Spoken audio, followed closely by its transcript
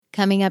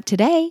Coming up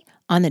today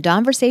on the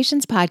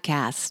Donversations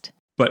podcast.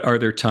 But are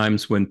there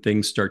times when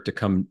things start to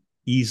come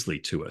easily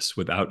to us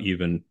without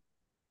even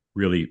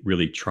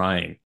really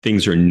trying?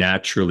 Things are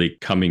naturally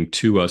coming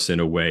to us in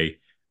a way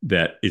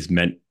that is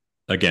meant,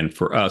 again,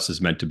 for us, is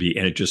meant to be,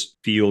 and it just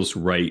feels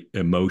right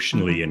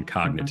emotionally and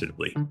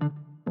cognitively.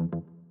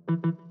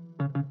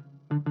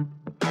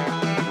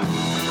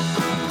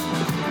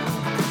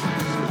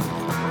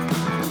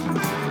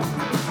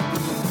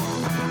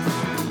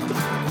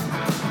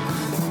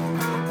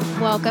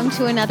 Welcome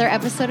to another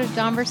episode of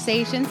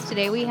Donversations.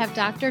 Today we have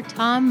Dr.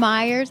 Tom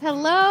Myers.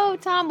 Hello,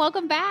 Tom.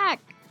 Welcome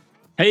back.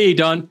 Hey,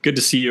 Don. Good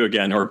to see you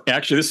again. Or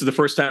actually, this is the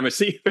first time I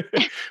see you.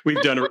 We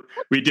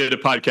did a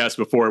podcast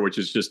before, which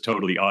is just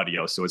totally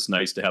audio. So it's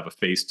nice to have a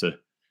face to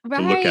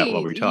look at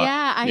while we talk.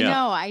 Yeah, I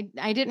know.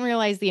 I didn't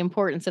realize the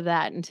importance of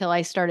that until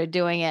I started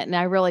doing it. And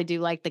I really do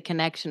like the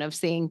connection of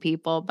seeing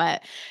people.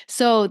 But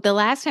so the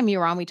last time you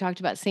were on, we talked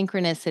about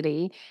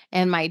synchronicity.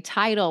 And my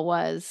title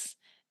was,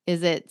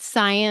 is it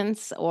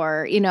science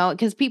or,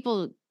 because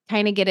people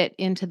kind of get it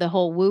into the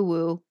whole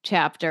woo-woo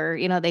chapter.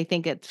 They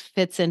think it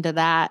fits into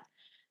that.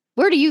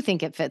 Where do you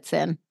think it fits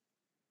in?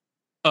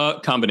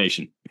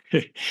 Combination.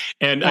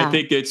 And Yeah. I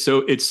think it's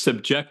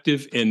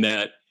subjective in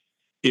that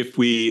if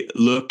we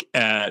look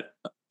at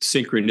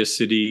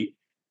synchronicity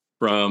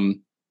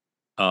from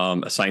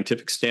a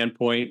scientific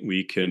standpoint,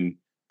 we can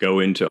go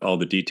into all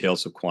the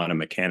details of quantum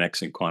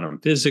mechanics and quantum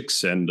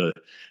physics and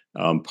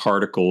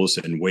particles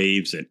and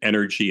waves and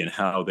energy and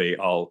how they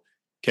all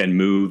can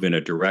move in a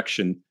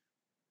direction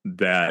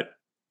that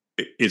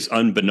is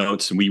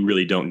unbeknownst, and we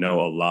really don't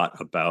know a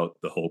lot about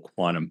the whole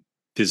quantum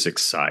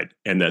physics side,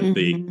 and that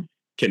they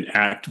can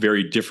act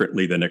very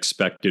differently than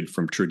expected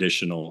from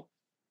traditional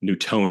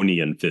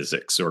Newtonian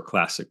physics or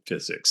classic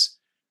physics.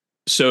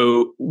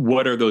 So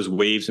what are those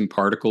waves and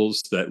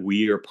particles that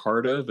we are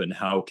part of, and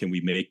how can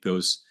we make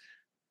those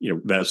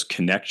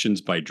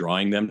connections by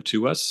drawing them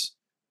to us?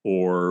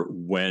 Or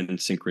when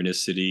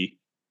synchronicity,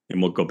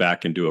 and we'll go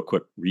back and do a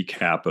quick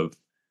recap of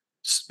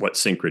what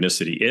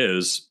synchronicity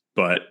is,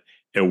 but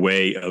a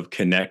way of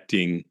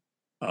connecting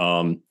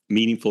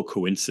meaningful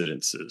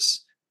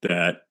coincidences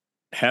that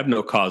have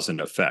no cause and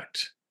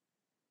effect,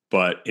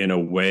 but in a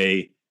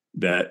way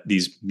that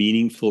these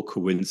meaningful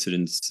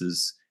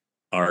coincidences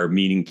are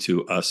meaning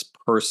to us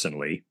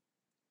personally.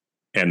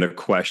 And the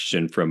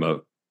question from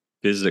a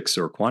physics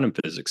or quantum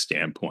physics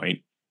standpoint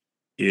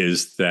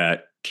is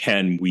that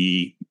can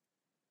we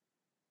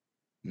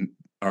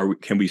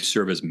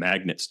serve as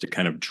magnets to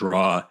kind of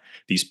draw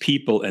these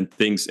people and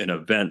things and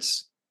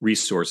events,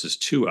 resources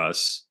to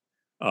us,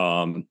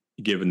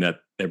 given that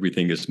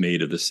everything is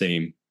made of the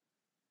same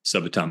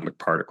subatomic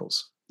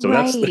particles. So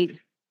that's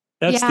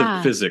the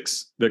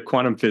physics, the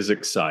quantum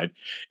physics side.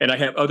 And I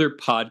have other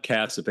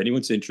podcasts if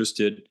anyone's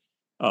interested.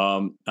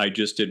 I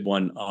just did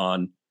one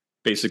on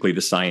basically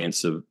the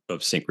science of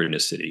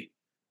synchronicity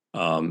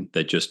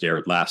that just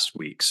aired last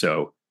week.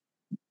 So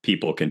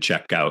people can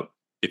check out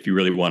if you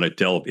really want to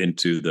delve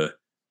into the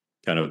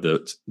kind of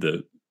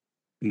the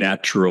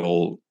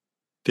natural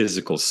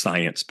physical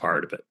science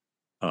part of it.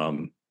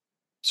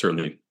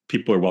 Certainly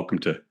people are welcome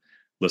to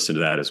listen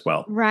to that as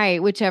well.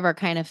 Right. Whichever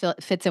kind of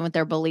fits in with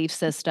their belief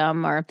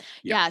system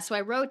So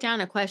I wrote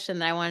down a question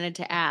that I wanted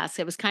to ask.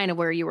 It was kind of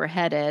where you were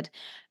headed.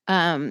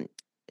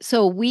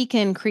 So we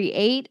can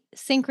create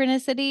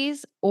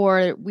synchronicities,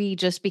 or we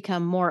just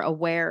become more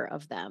aware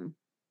of them?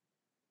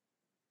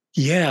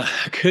 Yeah,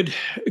 could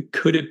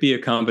it be a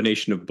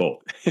combination of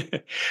both?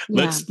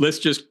 Let's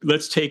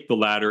take the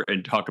latter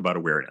and talk about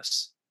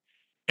awareness,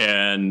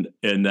 and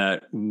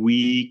that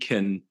we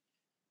can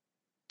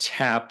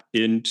tap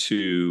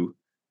into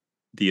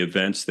the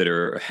events that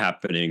are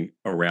happening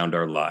around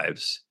our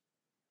lives,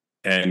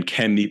 and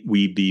can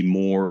we be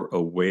more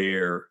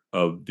aware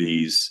of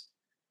these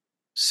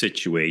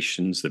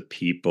situations, the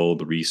people,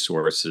 the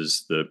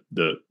resources,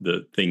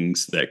 the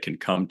things that can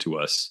come to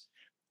us,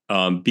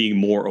 being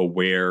more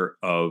aware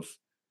of,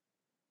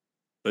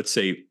 let's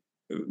say,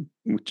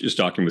 just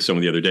talking with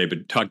someone the other day,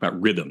 but talking about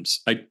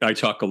rhythms. I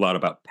talk a lot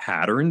about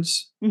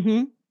patterns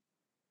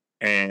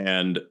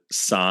and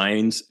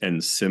signs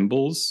and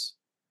symbols,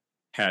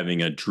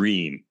 having a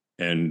dream,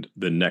 and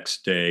the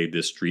next day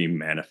this dream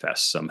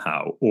manifests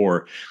somehow,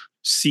 or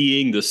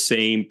seeing the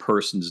same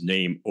person's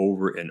name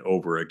over and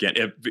over again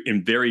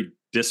in very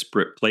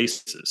disparate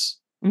places,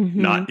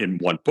 not in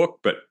one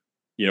book, but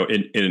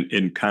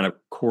in kind of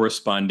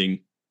corresponding,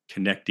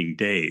 connecting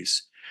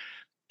days.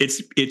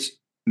 It's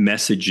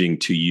messaging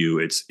to you.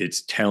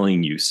 It's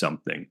telling you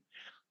something.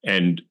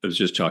 And I was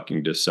just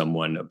talking to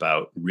someone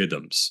about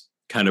rhythms,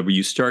 kind of where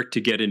you start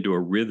to get into a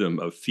rhythm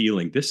of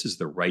feeling this is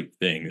the right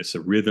thing. It's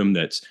a rhythm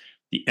that's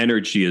the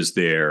energy is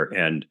there.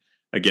 And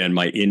again,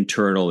 my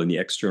internal and the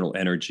external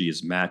energy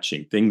is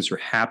matching. Things are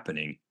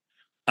happening.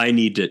 I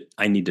need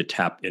to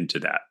tap into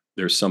that.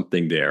 There's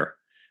something there.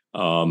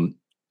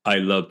 I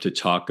love to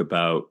talk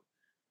about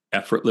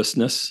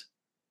effortlessness,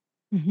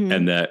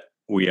 and that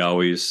we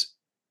always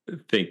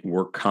think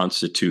work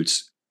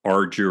constitutes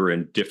arduous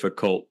and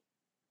difficult,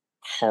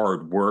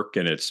 hard work,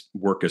 and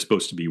work is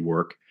supposed to be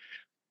work.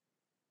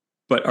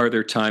 But are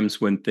there times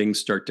when things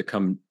start to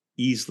come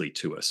easily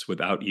to us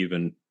without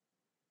even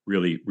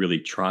really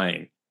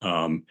trying?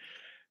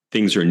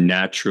 Things are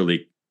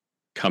naturally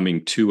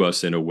coming to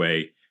us in a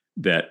way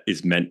that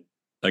is meant,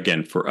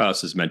 again, for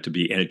us, is meant to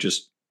be, and it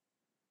just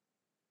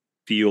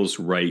feels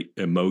right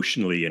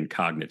emotionally and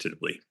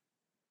cognitively.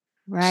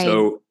 Right.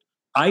 So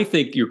I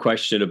think your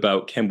question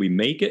about can we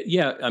make it?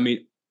 Yeah, I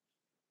mean,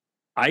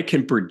 I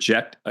can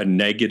project a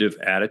negative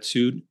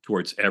attitude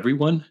towards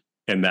everyone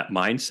and that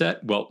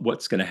mindset. Well,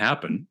 what's going to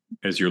happen,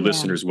 as your Yeah.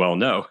 listeners well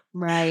know,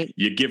 Right.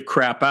 you give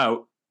crap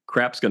out,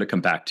 crap's going to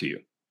come back to you.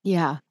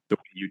 Yeah. The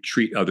way you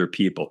treat other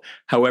people.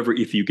 However,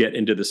 if you get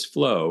into this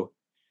flow,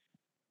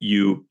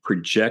 you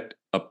project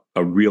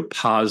a real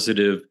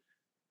positive,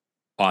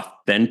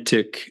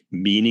 authentic,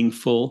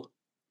 meaningful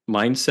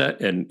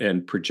mindset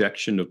and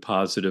projection of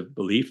positive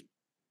belief,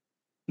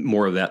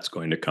 more of that's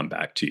going to come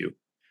back to you.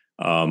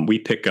 We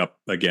pick up,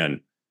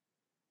 again,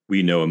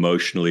 we know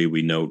emotionally,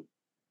 we know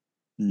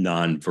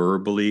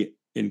non-verbally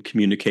in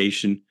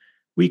communication.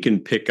 We can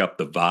pick up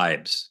the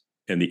vibes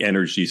and the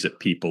energies that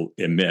people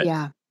emit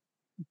Yeah.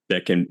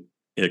 that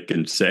it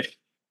can say,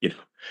 you know,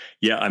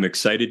 yeah, I'm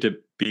excited to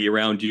be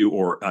around you,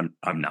 or I'm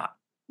not.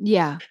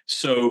 Yeah.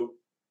 So,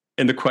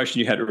 and the question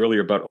you had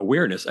earlier about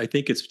awareness, I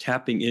think it's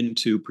tapping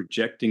into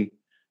projecting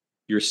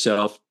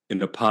yourself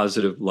in a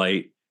positive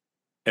light,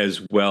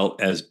 as well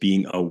as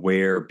being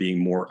aware, being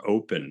more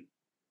open.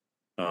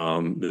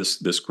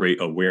 This great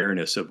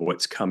awareness of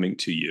what's coming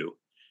to you,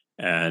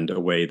 and a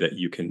way that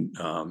you can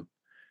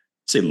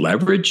say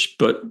leverage,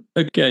 but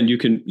again,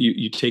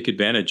 you take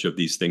advantage of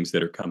these things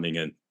that are coming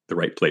in the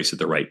right place at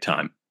the right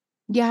time.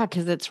 Yeah,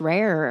 because it's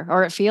rare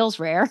or it feels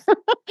rare.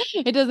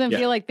 It doesn't Yeah,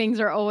 feel like things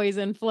are always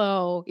in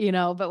flow,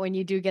 but when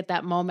you do get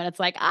that moment, it's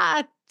like,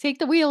 take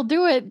the wheel,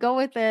 do it, go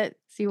with it,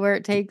 see where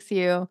it takes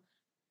you.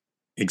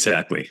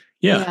 exactly.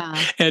 Yeah,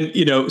 Yeah.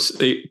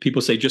 and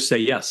people say just say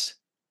yes,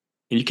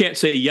 and you can't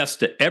say yes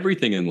to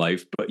everything in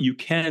life, but you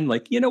can,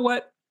 like, you know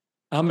what?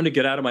 I'm going to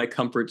get out of my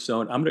comfort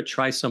zone. I'm going to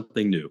try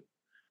something new.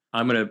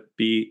 I'm going to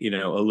be,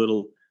 a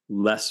little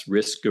less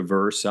risk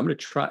averse. I'm going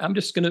to try. I'm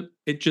just going to.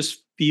 It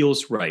just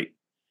feels right.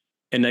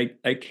 And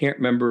I can't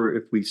remember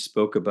if we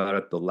spoke about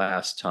it the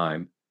last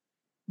time,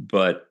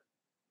 but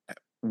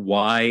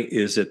why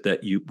is it that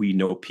we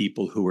know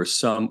people who are,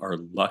 some are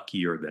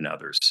luckier than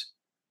others?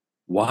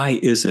 Why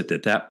is it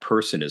that that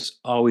person is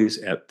always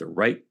at the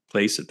right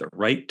place at the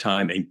right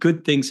time and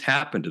good things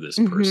happen to this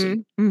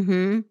person? Mhm.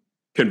 Mhm.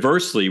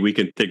 Conversely, we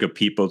can think of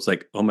people, it's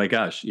like, oh my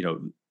gosh,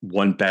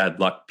 one bad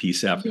luck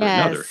piece after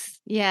another, Yes.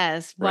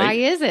 Yes. Why right?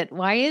 is it?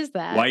 Why is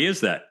Why that?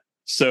 is that?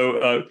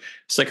 So,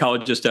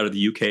 psychologist out of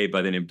the UK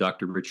by the name of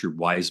Dr. Richard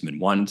Wiseman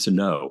wanted to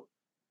know,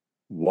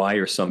 why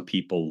are some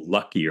people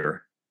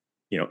luckier,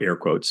 air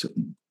quotes,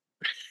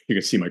 you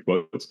can see my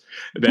quotes,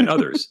 than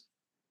others?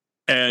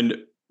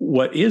 And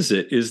what is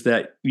it is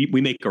that we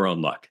make our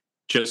own luck,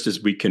 just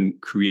as we can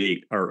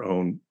create our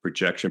own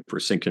projection for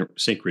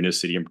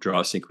synchronicity and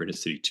draw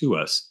synchronicity to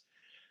us.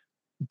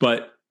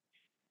 But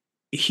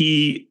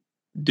he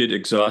did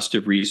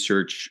exhaustive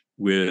research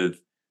with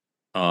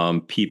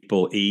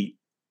people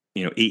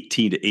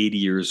 18 to 80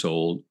 years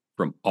old,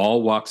 from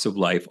all walks of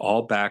life,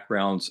 all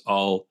backgrounds,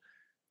 all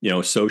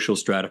social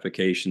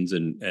stratifications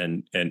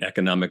and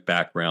economic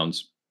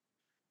backgrounds,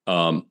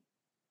 um,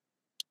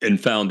 and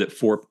found that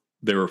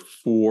there are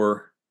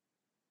four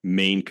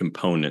main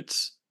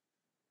components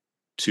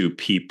to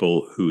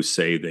people who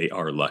say they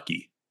are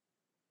lucky.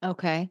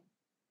 Okay.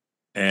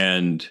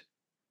 And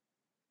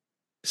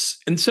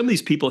some of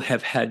these people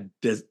have had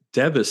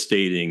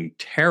devastating,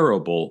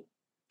 terrible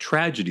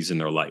tragedies in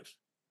their life,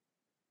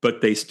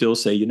 but they still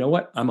say, you know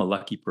what, I'm a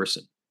lucky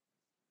person.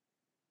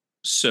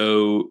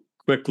 So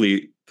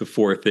quickly, the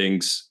four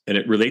things, and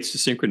it relates to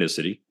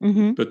synchronicity,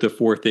 Mhm. but the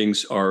four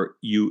things are: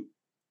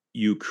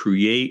 you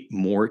create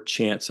more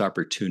chance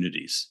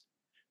opportunities.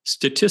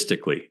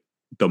 Statistically,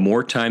 the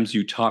more times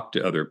you talk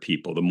to other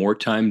people, the more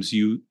times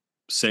you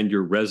send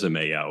your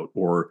resume out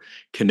or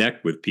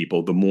connect with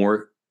people, the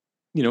more,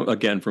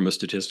 again, from a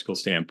statistical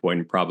standpoint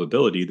and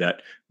probability,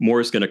 that more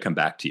is going to come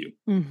back to you.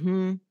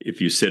 Mhm.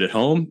 If you sit at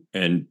home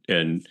and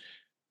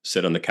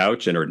sit on the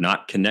couch and are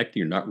not connecting,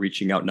 you're not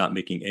reaching out, not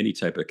making any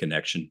type of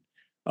connection,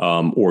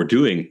 or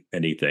doing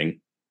anything,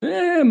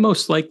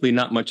 most likely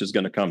not much is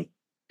going to come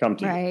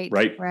to you, Right.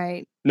 right?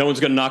 Right. No one's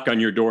going to knock on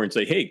your door and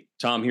say, "Hey,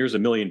 Tom, here's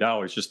 $1 million.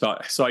 Just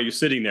thought I saw you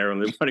sitting there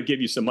and they want to give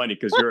you some money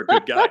because you're a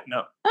good guy."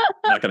 No,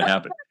 not going to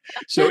happen.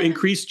 So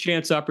increase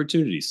chance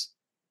opportunities,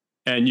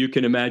 and you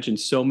can imagine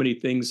so many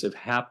things have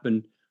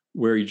happened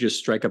where you just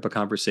strike up a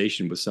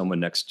conversation with someone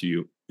next to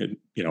you,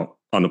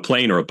 on the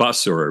plane or a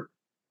bus or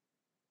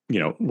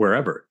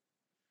wherever.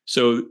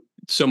 So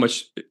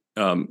much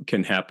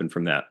can happen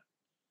from that.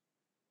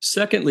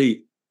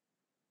 Secondly,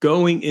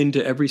 going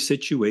into every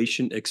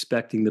situation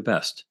expecting the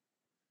best.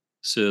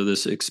 So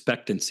this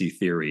expectancy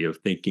theory of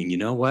thinking, you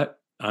know what,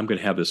 I'm going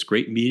to have this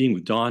great meeting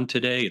with Dawn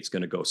today. It's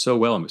going to go so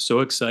well. I'm so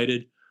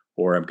excited.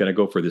 Or I'm going to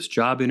go for this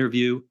job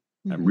interview.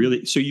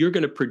 Mhm. So you're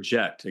going to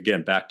project,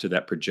 again, back to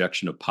that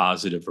projection of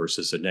positive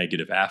versus a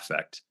negative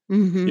affect.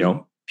 Mhm.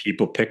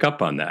 People pick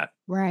up on that.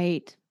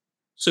 Right.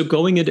 So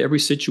going into every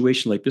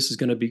situation like this is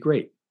going to be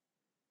great.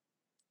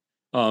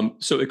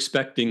 So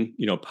expecting,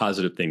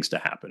 positive things to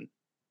happen.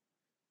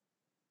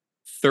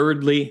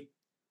 Thirdly,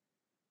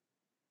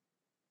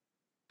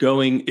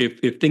 going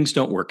if things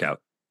don't work out,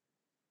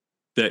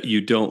 that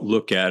you don't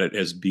look at it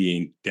as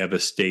being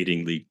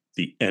devastatingly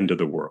the end of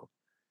the world.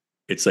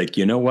 It's like,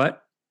 you know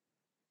what?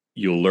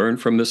 You'll learn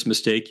from this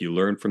mistake, you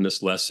learn from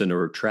this lesson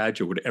or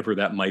tragedy, whatever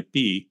that might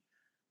be,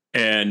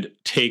 and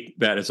take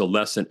that as a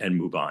lesson and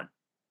move on.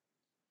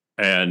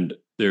 And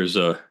there's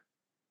a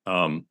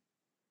um,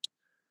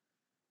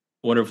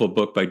 wonderful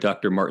book by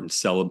Dr. Martin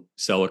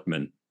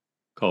Seligman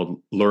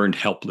called Learned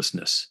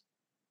Helplessness.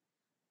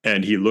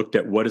 And he looked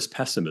at what is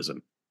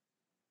pessimism.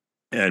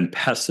 And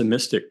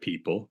pessimistic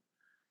people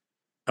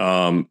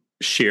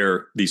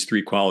share these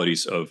three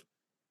qualities of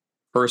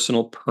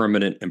personal,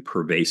 permanent, and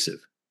pervasive.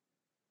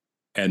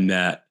 And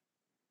that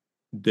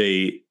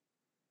they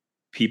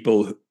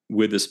people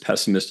with this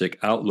pessimistic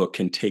outlook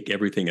can take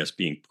everything as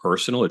being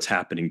personal. It's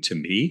happening to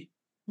me.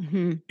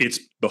 Mm-hmm. It's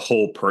the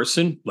whole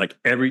person. Like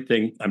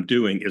everything I'm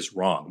doing is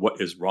wrong. What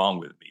is wrong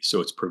with me?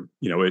 So it's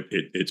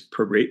it's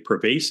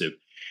pervasive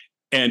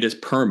and it's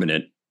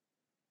permanent.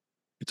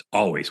 It's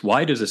always.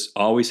 Why does this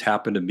always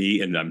happen to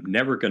me? And I'm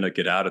never going to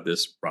get out of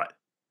this rut.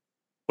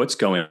 What's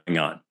going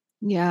on?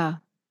 Yeah.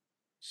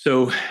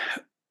 So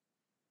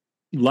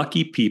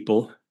lucky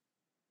people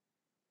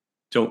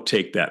don't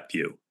take that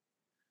view.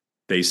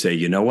 They say,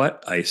 you know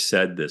what? I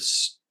said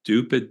this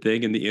stupid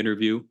thing in the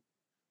interview.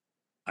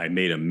 I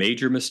made a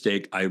major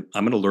mistake. I'm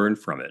going to learn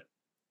from it.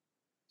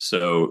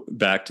 So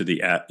back to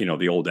the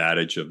old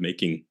adage of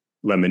making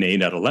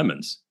lemonade out of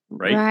lemons,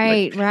 right?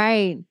 Right, Like,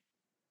 right.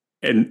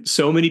 and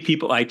so many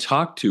people I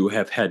talk to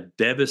have had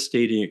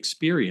devastating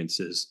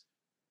experiences,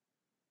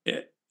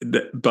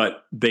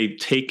 but they've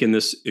taken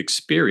this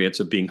experience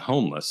of being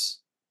homeless,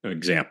 an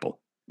example,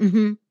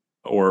 Mm-hmm.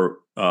 or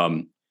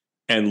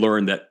and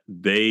learn that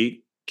they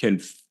can.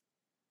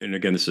 And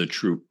again, this is a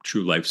true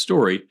life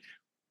story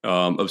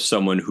of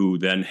someone who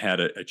then had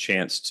a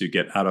chance to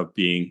get out of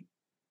being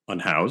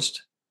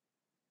unhoused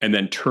and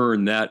then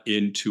turn that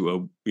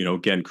into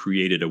again,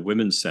 created a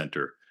women's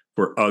center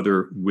for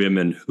other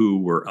women who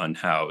were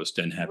unhoused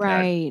and have had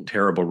Right.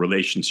 terrible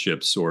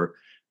relationships or,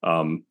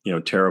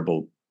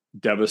 terrible,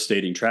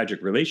 devastating,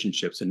 tragic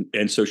relationships.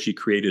 And so she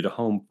created a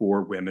home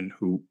for women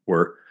who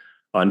were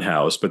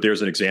unhoused. But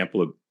there's an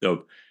example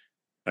of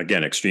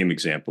again, extreme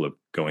example of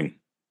going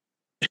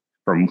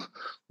from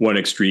one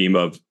extreme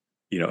of,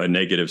 a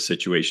negative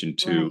situation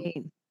to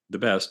Right. the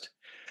best.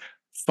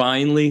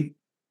 Finally,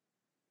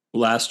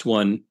 last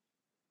one,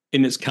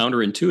 and it's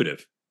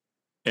counterintuitive.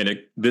 And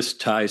this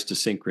ties to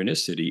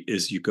synchronicity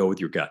is you go with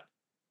your gut.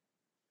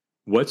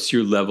 What's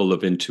your level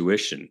of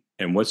intuition?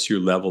 And what's your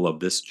level of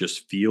this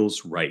just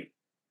feels right?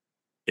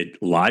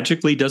 It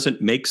logically doesn't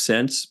make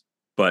sense,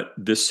 but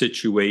this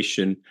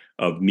situation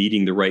of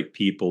meeting the right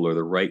people or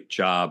the right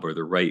job or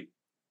the right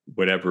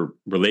whatever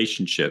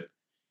relationship,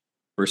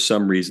 for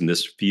some reason,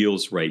 this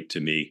feels right to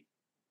me.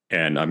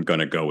 And I'm going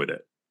to go with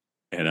it.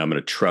 And I'm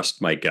going to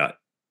trust my gut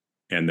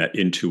and that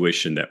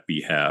intuition that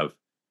we have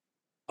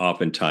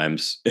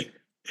oftentimes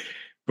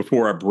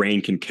before our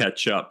brain can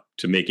catch up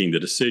to making the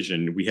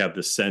decision, we have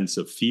the sense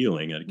of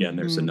feeling. And again,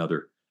 there's Mm-hmm.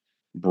 another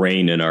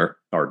brain in our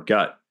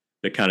gut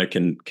that kind of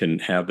can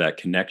have that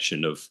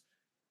connection of,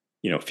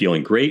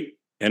 feeling great,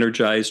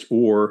 energized,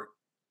 or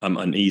I'm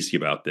uneasy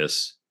about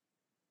this.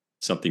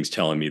 Something's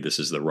telling me this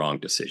is the wrong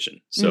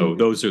decision. So Mm-hmm.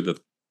 those are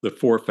the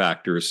four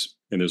factors.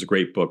 And there's a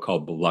great book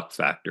called The Luck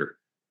Factor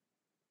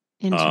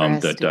that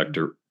Interesting.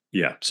 Dr.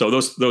 Yeah. So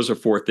those are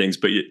four things,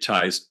 but it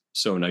ties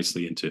so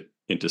nicely into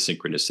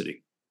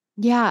synchronicity.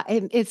 Yeah,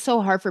 it's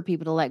so hard for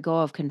people to let go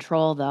of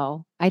control,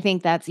 though. I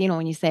think that's,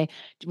 when you say,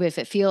 if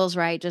it feels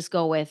right, just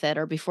go with it,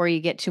 or before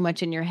you get too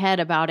much in your head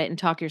about it and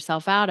talk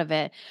yourself out of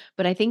it.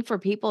 But I think for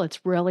people,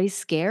 it's really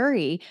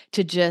scary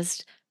to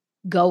just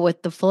go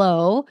with the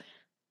flow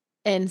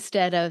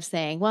instead of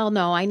saying, well,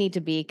 no, I need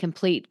to be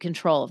complete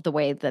control of the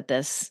way that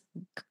this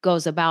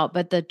goes about.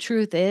 But the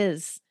truth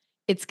is,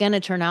 it's going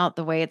to turn out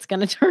the way it's going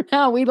to turn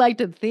out. We like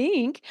to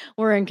think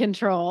we're in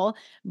control,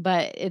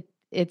 but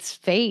it's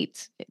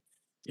fate.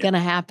 Yeah.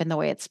 Gonna happen the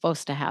way it's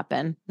supposed to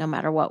happen, no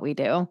matter what we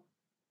do.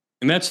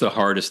 And that's the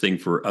hardest thing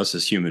for us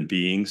as human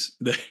beings.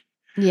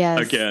 Yes.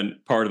 Again,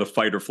 part of the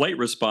fight or flight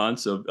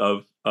response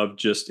of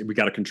just we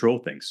got to control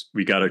things.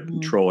 We got to Mhm.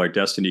 control our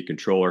destiny,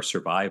 control our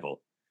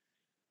survival.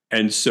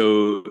 And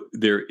so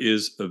there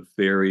is a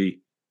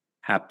very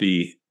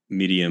happy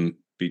medium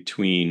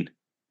between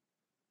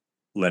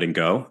letting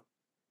go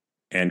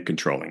and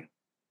controlling.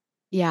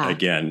 Yeah.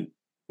 Again,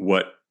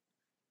 what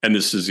and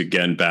this is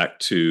again back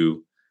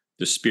to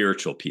the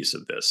spiritual piece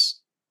of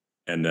this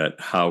and that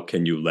how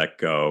can you let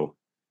go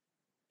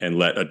and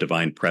let a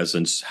divine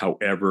presence,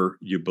 however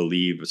you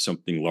believe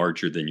something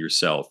larger than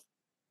yourself.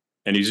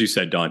 And as you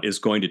said, Don, is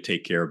going to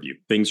take care of you.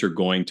 Things are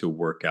going to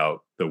work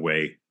out the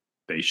way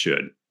they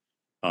should.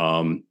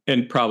 And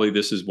probably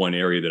this is one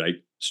area that I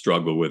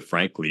struggle with,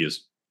 frankly,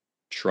 is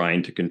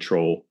trying to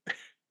control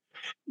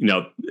you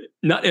know,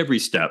 not every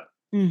step,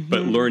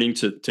 but Mhm. learning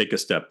to take a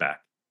step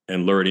back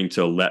and learning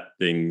to let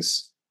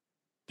things.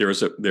 There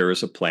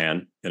is a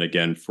plan, and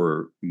again,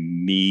 for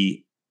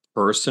me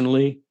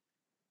personally,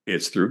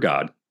 it's through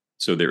God.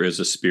 So there is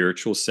a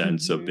spiritual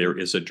sense of there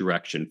Mhm. is a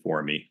direction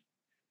for me.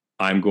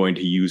 I'm going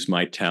to use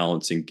my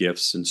talents and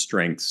gifts and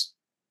strengths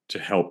to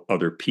help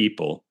other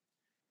people,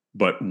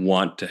 but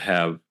want to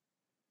have,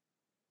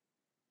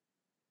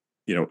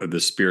 the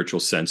spiritual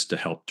sense to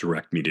help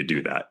direct me to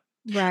do that.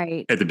 At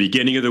Right. the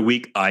beginning of the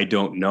week, I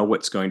don't know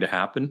what's going to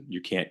happen.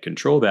 You can't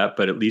control that,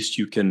 but at least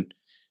you can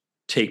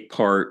take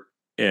part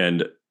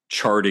in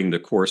charting the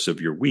course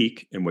of your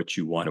week and what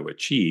you want to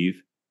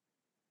achieve.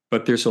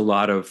 But there's a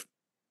lot of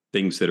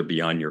things that are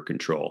beyond your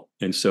control.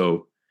 And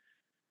so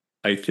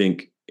I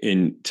think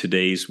in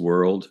today's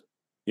world,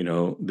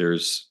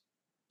 there's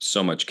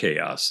so much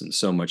chaos and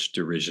so much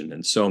derision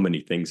and so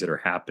many things that are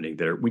happening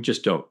that we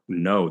just don't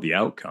know the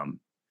outcome.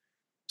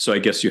 So I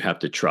guess you have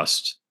to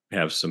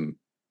have some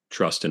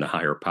trust in a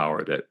higher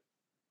power that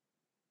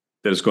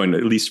is going to,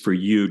 at least for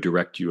you,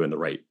 direct you in the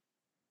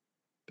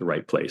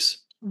right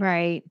place.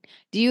 Right.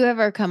 Do you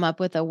ever come up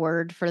with a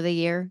word for the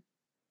year?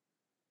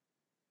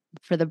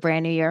 For the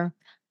brand new year?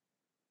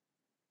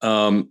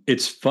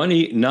 It's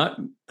funny, not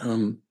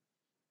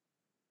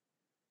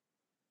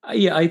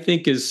yeah, I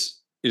think is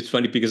it's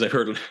funny because I've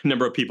heard a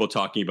number of people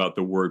talking about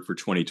the word for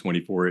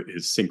 2024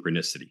 is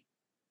synchronicity.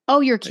 Oh,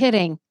 you're Like,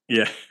 kidding.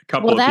 yeah, a Well,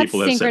 couple of that's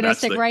people have said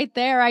synchronistic right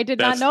there. I did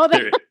not that's know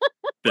that.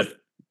 the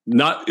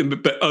not,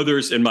 but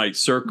others in my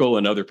circle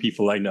and other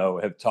people I know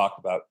have talked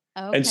about.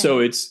 And so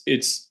Okay.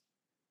 it's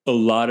a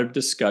lot of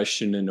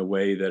discussion in a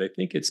way that I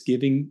think it's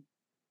giving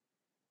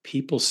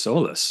people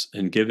solace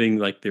and giving,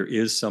 like, there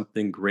is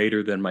something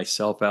greater than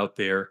myself out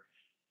there,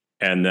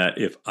 and that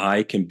if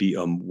I can be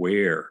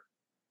aware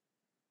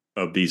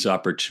of these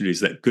opportunities,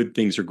 that good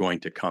things are going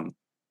to come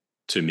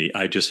to me.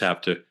 I just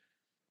have to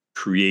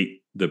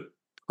create the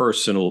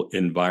personal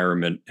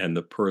environment and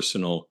the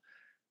personal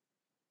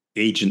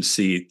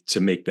agency to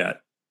make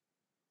that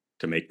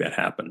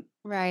happen.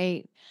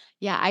 Right.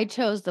 Yeah, I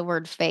chose the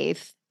word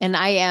faith, and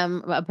I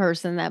am a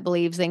person that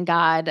believes in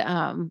God.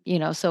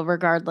 So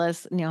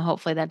regardless,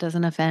 hopefully that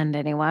doesn't offend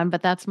anyone,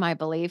 but that's my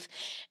belief.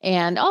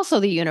 And also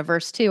the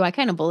universe too. I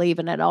kind of believe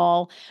in it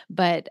all,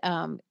 but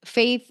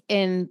faith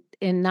in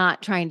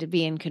not trying to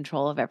be in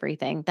control of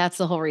everything. That's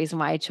the whole reason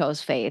why I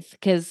chose faith,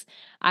 because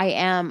I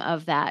am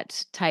of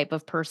that type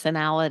of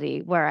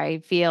personality where I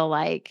feel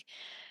like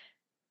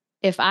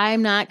if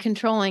I'm not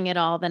controlling it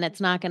all, then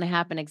it's not gonna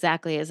happen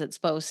exactly as it's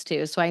supposed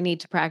to, so I need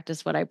to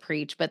practice what I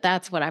preach, but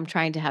that's what I'm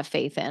trying to have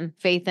faith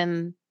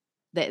in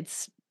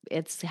that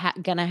it's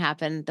gonna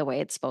happen the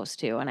way it's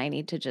supposed to, and I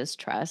need to just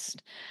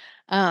trust.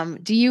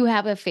 Do you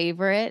have a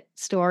favorite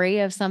story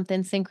of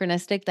something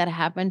synchronistic that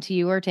happened to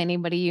you or to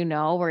anybody you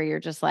know where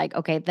you're just like,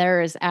 "Okay,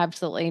 there is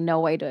absolutely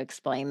no way to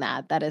explain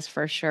that. That is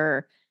for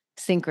sure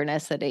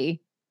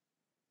synchronicity."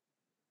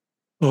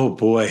 Oh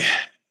boy,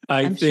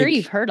 I I'm sure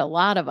you've think heard a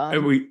lot of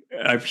them.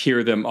 I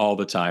hear them all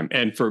the time,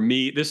 and for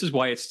me, this is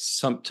why it's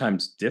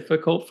sometimes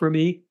difficult for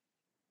me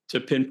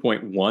to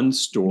pinpoint one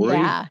story.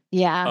 Yeah,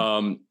 yeah.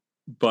 Um,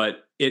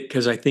 but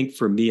because I think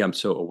for me, I'm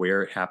so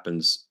aware it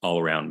happens all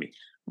around me.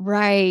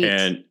 Right.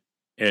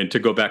 And to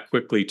go back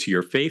quickly to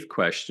your faith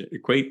question,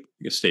 equate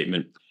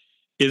statement,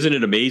 isn't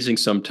it amazing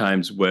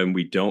sometimes when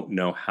we don't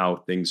know how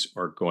things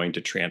are going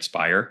to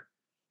transpire,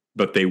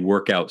 but they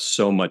work out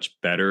so much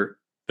better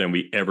than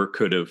we ever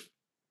could have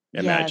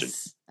imagined?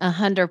 Yes,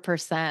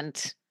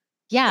 100%.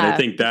 And I Yeah,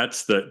 think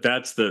that's the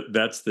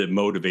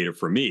motivator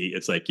for me.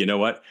 It's like, you know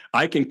what?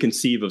 I can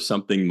conceive of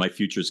something my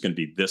future is going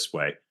to be this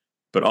way,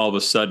 but all of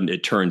a sudden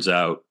it turns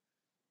out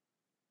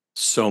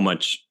so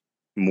much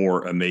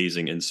more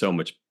amazing and so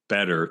much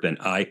better than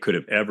I could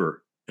have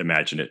ever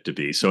imagined it to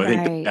be. So I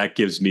think right. that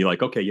gives me,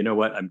 like, okay, you know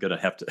what? I'm gonna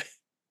have to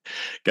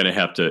gonna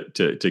have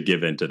to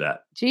give into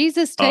that.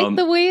 Jesus, take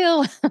the Um,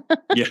 wheel.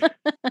 yeah,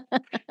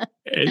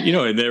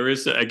 and there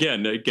is,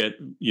 again,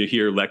 you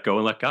hear let go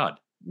and let God.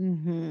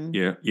 Mhm.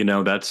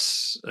 Yeah,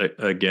 that's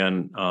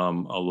again, a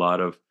lot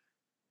of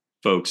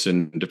folks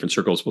in different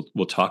circles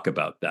will talk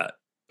about that.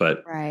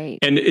 But Right.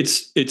 and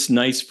it's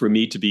nice for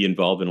me to be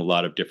involved in a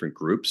lot of different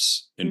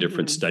groups and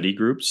different Mhm. study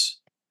groups,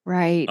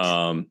 Right.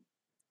 um,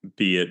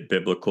 be it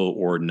biblical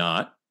or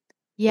not,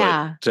 but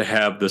Yeah. to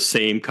have the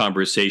same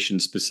conversation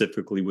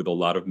specifically with a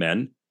lot of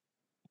men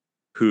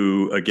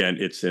who, again,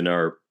 it's in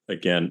our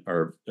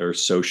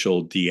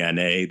social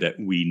DNA that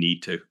we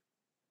need to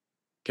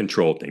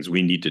control things.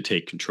 We need to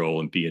take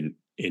control and be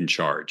in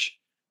charge.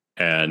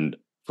 And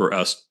for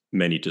us,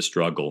 many to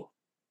struggle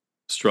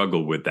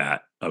with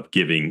that of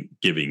giving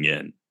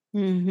in.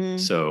 Mhm.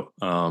 So,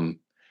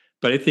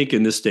 but I think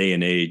in this day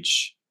and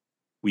age,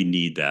 we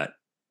need that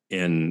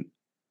in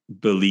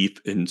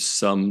belief in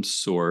some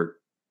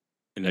sort.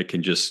 And I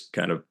can just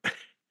kind of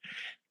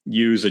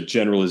use a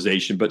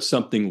generalization, but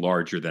something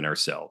larger than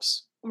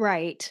ourselves.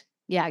 Right.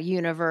 Yeah, Yeah.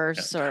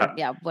 universe or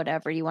yeah,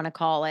 whatever you wanna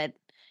call it.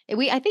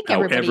 I think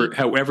everybody.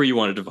 However you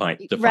want to define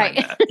Right.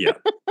 that. Yeah.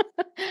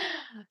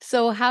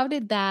 So how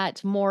did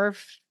that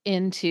morph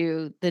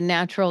into the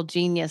natural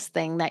genius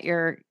thing that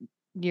you're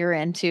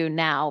into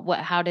now?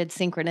 How did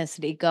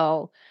synchronicity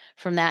go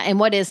from that? And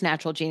what is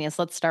natural genius?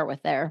 Let's start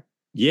with there.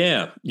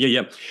 Yeah. Yeah.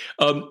 Yeah.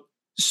 Um,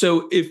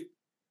 so if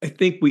I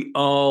think we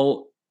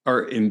all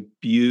are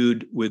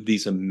imbued with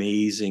these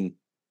amazing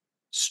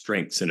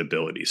strengths and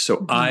abilities. So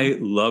Mhm. I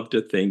love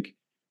to think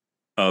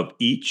of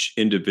each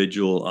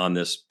individual on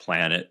this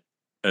planet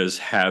as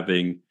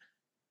having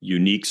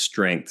unique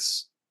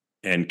strengths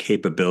and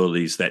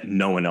capabilities that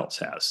no one else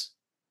has.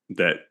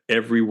 That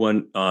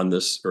everyone on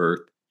this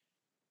earth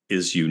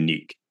is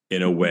unique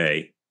in a Mhm.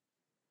 way.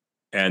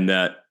 And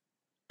that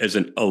as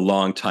a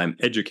long-time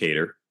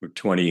educator with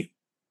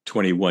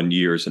 21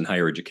 years in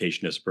higher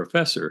education as a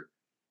professor,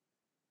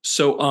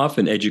 so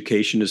often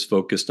education is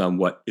focused on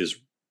what is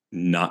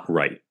not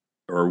right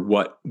or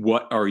what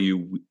are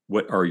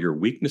your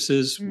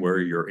weaknesses, where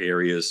are Mhm. your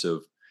areas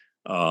of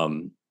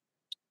um,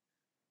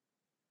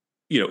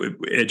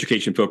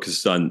 education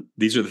focuses on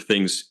these are the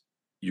things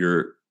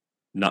you're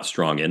not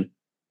strong in,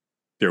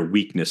 their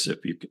weakness,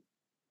 if you could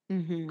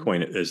Mhm.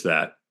 coin it as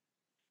that.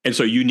 And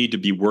so you need to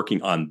be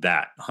working on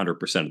that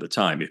 100% of the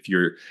time. If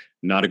you're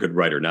not a good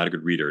writer, not a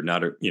good reader,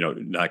 not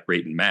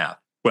great in math,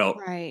 well,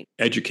 Right.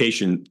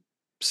 education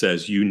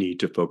says you need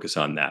to focus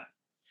on that,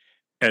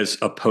 as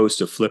opposed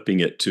to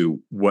flipping it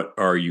to what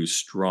are you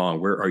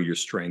strong, where are your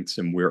strengths,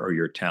 and where are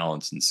your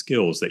talents and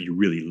skills that you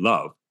really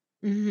love.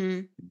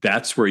 Mhm.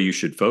 That's where you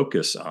should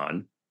focus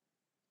on.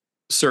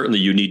 Certainly,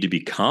 you need to be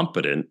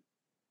competent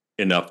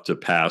enough to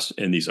pass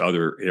in these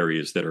other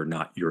areas that are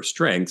not your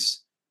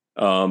strengths,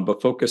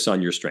 but focus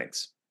on your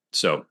strengths.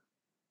 So,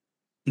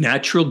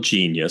 natural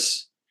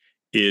genius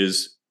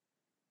is,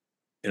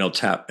 and I'll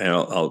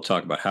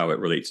talk about how it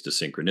relates to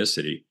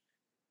synchronicity,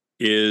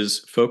 is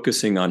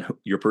focusing on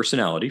your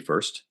personality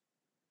first.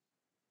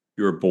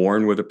 You're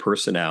born with a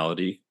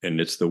personality, and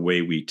it's the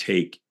way we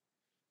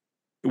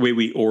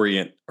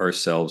orient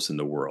ourselves in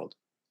the world.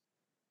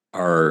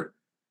 Our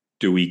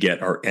Do we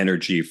get our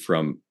energy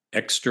from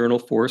external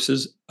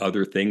forces,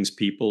 other things,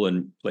 people,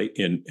 and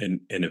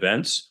in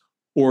events,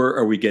 or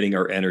are we getting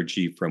our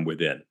energy from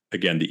within?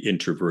 Again, the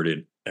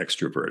introverted,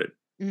 extroverted.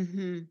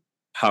 Mhm.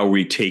 How are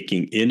we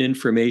taking in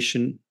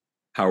information?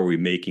 How are we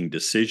making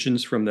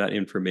decisions from that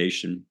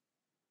information?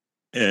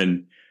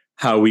 And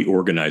how we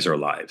organize our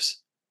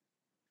lives.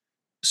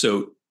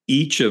 So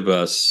each of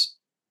us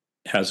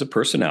has a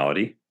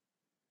personality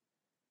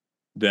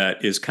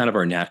that is kind of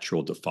our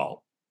natural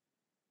default.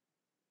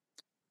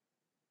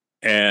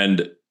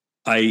 And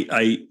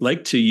I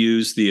like to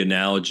use the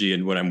analogy,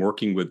 and when I'm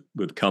working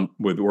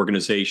with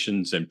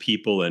organizations and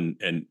people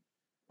and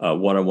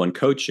one-on-one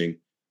coaching,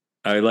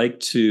 I like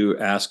to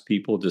ask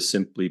people to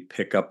simply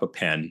pick up a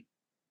pen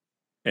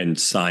and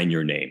sign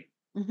your name.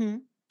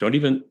 Mhm. Don't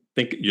even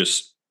think,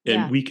 just,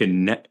 and Yeah. we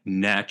can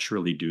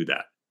naturally do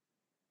that.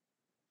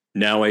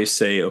 Now I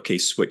say, okay,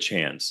 switch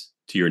hands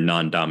to your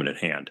non-dominant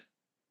hand,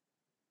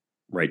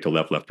 right to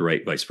left to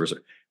right, vice versa,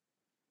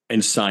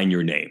 and sign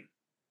your name.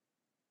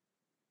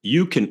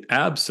 You can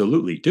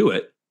absolutely do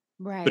it,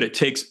 but Right. it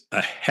takes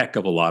a heck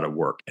of a lot of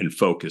work and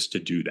focus to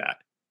do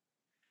that.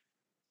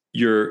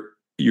 Your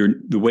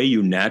The way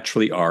you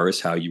naturally are is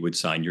how you would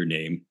sign your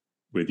name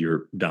with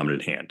your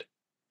dominant hand.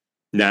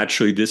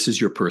 Naturally, this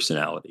is your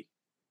personality.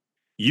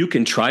 You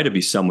can try to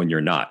be someone you're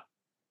not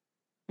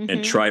and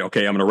Mhm. try,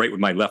 okay, I'm going to write with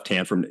my left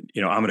hand I'm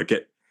going to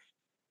get,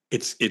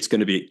 it's going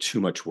to be too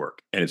much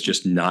work, and it's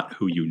just not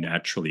who you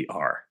naturally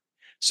are.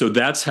 So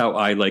that's how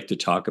I like to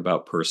talk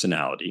about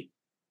personality,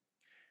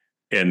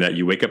 and that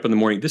you wake up in the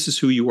morning, this is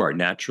who you are.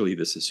 Naturally,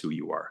 this is who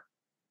you are.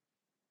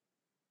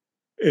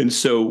 And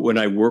so when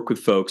I work with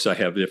folks, I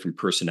have different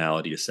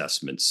personality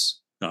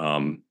assessments,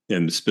 and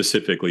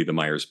specifically the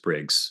Myers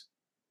Briggs.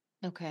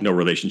 No Okay.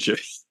 relationship,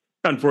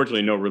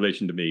 unfortunately, no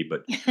relation to me,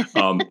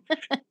 um,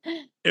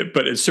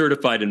 but it's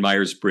certified in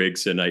Myers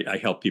Briggs, and I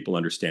help people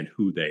understand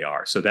who they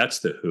are. So that's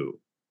the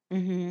who.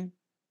 Mhm.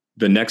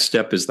 The next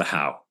step is the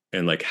how,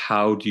 and like,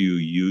 how do you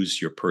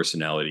use your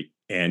personality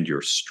and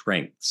your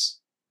strengths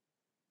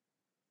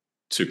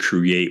to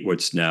create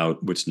what's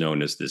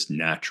known as this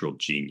natural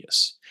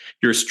genius?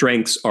 Your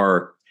strengths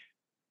are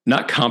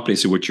not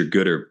competence of what you're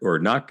good or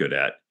not good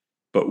at,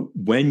 but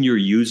when you're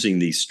using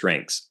these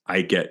strengths,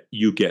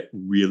 you get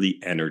really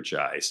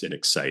energized and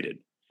excited.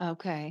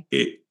 Okay.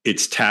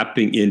 It's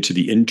tapping into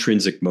the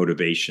intrinsic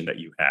motivation that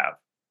you have.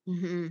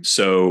 Mhm.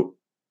 So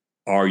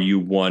are you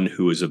one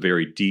who is a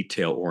very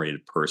detail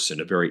oriented person,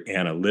 a very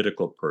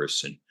analytical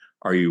person?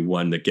 Are you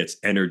one that gets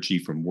energy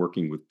from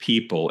working with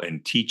people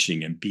and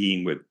teaching and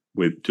being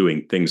with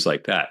doing things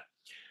like that?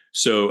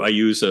 So I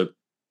use an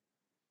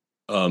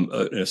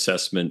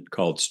assessment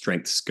called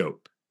Strength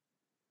Scope.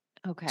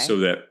 Okay. So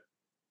that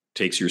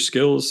takes your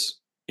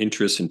skills,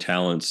 interests, and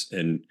talents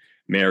and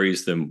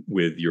marries them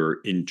with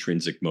your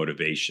intrinsic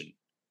motivation.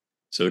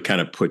 So it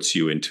kind of puts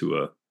you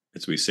into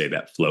as we say,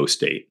 that flow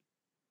state.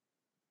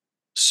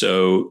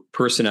 So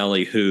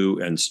personality, who,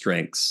 and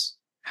strengths,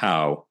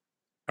 how,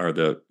 are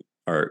the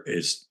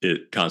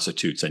it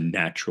constitutes a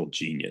natural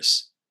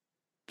genius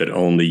that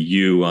only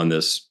you on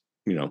this,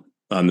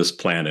 on this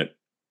planet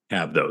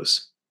have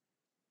those.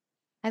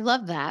 I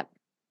love that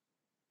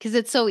because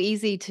it's so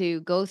easy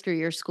to go through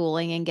your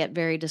schooling and get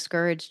very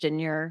discouraged in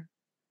your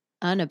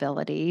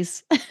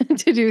inabilities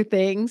to do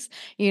things,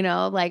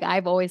 like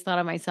I've always thought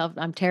of myself,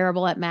 I'm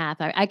terrible at math.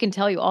 I can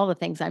tell you all the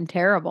things I'm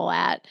terrible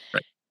at.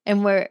 Right.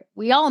 And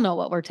we all know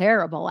what we're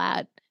terrible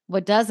at,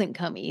 what doesn't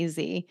come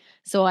easy.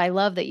 So I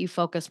love that you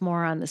focus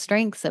more on the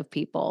strengths of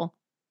people.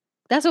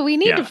 That's what we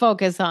need to Yeah,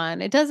 focus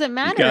on. It doesn't you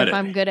matter got if it.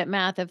 I'm good at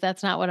math if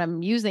that's not what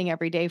I'm using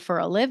every day for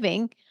a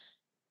living.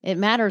 It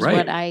matters what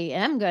Right. I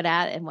am good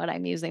at and what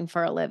I'm using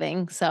for a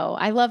living. So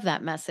I love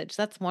that message.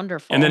 That's And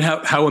then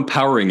wonderful. how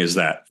empowering is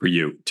that for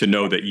you to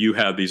know that you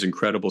have these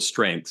incredible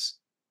strengths,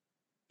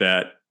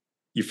 that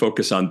you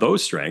focus on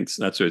those strengths?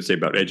 That's what I'd say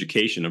about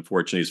education.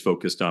 Unfortunately, is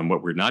focused on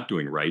what we're not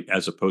doing right,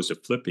 as opposed to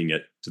flipping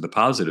it to the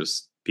positive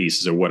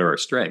pieces of what are our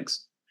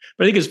strengths.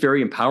 But I think it's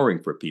very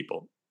empowering for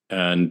people,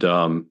 and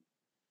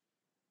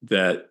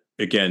that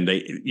again,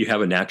 you have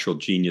a natural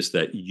genius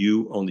that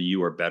only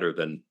you are better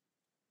than.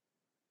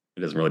 It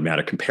doesn't really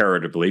matter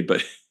comparatively,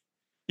 but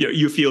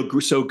you feel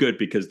so good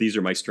because these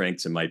are my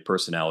strengths and my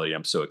personality.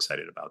 I'm so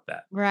excited about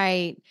that.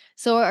 Right.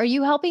 So are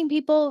you helping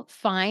people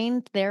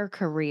find their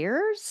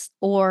careers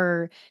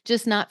or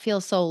just not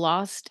feel so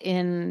lost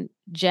in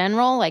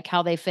general, like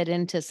how they fit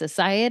into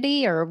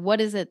society? Or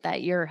what is it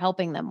that you're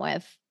helping them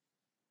with?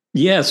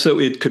 Yeah, so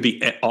it could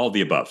be all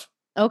the above.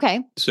 Okay.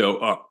 So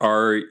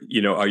are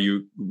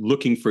you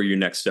looking for your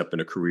next step in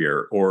a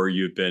career, or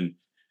you've been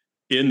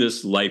in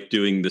this life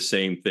doing the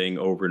same thing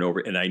over and over,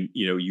 and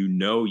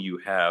you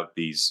have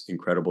these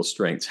incredible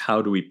strengths.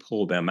 How do we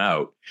pull them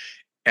out?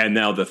 And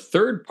now the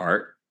third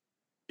part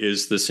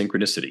is the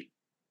synchronicity.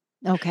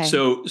 Okay.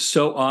 So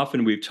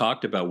often we've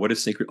talked about what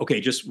is synchron.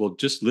 Okay, just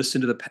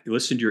listen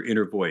to your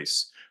inner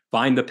voice,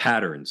 find the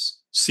patterns,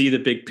 see the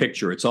big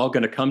picture. It's all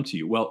going to come to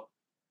you. Well,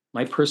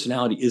 my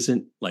personality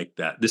isn't like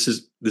that. This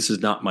is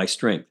not my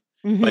strength.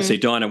 If I say,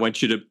 Mhm. Dawn, I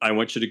want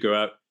you to go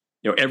out,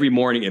 every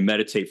morning and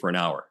meditate for an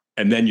hour,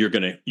 and then you're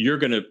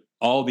gonna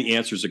all the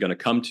answers are going to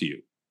come to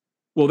you.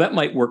 Well, that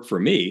might work for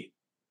me,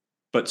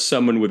 but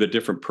someone with a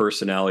different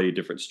personality,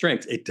 different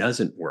strengths, it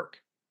doesn't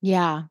work.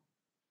 Yeah.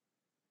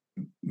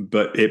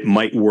 But it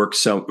might work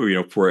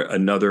for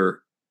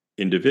another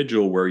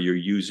individual, where you're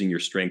using your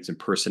strengths and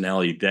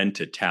personality then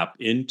to tap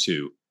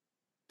into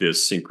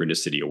this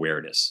synchronicity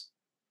awareness.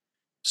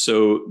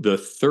 So the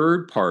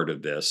third part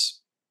of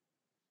this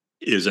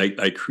is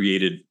I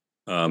created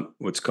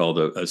what's called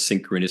a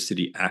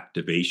synchronicity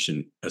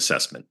activation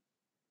assessment.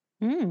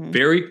 Mm.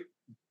 Very,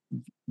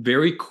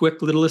 very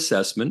quick little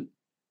assessment.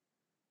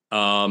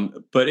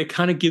 But it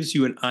kind of gives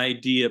you an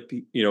idea,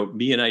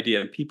 me an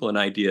idea and people an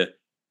idea.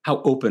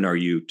 How open are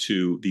you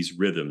to these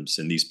rhythms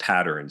and these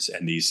patterns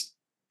and these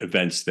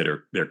events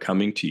they're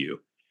coming to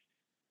you?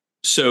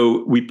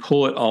 So we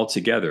pull it all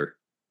together.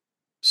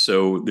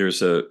 So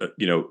there's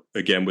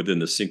again, within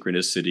the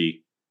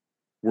synchronicity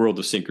world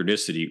of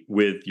synchronicity,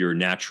 with your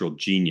natural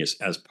genius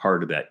as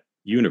part of that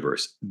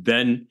universe.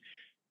 Then,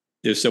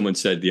 if someone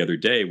said the other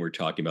day, we're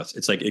talking about,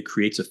 it's like it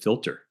creates a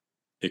filter.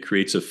 It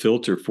creates a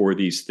filter for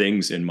these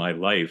things in my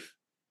life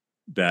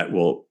that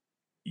will,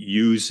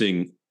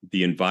 using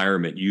the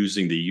environment,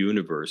 using the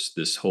universe,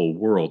 this whole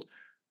world,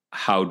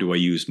 how do I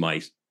use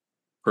my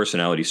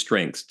personality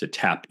strengths to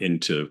tap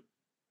into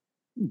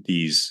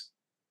these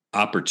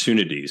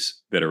opportunities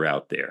that are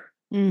out there?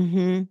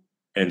 Mhm.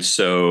 And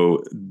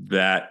so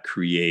that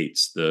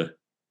creates the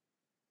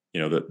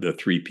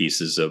three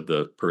pieces of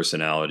the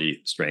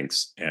personality,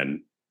 strengths,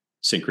 and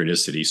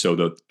synchronicity. So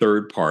the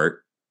third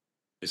part,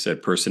 I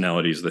said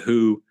personality is the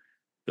who,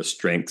 the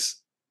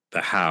strengths,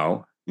 the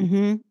how,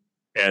 Mhm.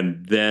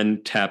 and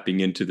then tapping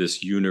into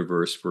this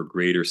universe for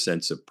greater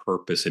sense of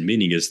purpose and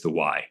meaning is the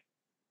why.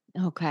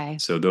 Okay.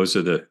 So those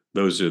are the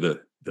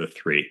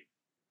three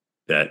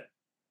that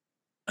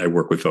I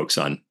work with folks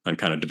on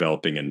kind of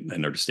developing and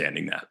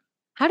understanding that.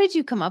 How did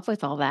you come up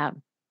with all that?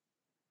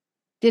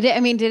 Did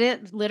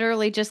it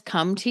literally just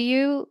come to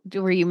you?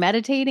 Were you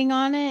meditating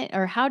on it?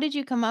 Or how did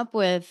you come up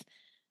with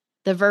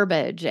the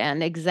verbiage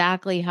and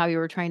exactly how you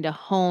were trying to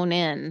hone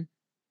in?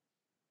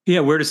 Yeah,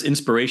 where does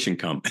inspiration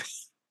come?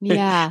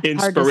 Yeah, hard to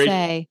Inspiration,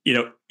 say.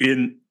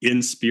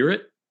 in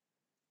spirit.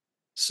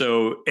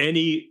 So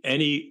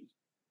any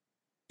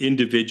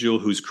individual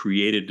who's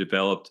created,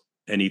 developed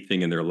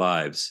anything in their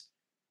lives,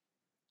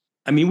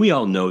 I mean, we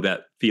all know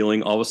that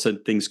feeling. All of a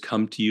sudden, things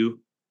come to you,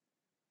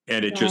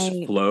 and it just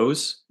Right.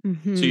 flows. So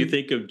you Mhm.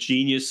 think of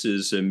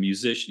geniuses and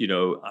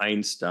musicians,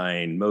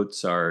 Einstein,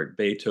 Mozart,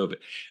 Beethoven.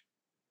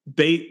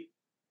 They,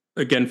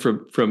 again,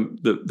 from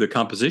the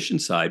composition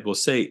side, will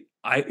say,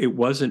 it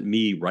wasn't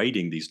me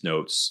writing these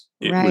notes.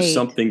 It was Right.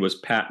 something was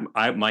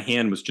my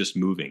hand was just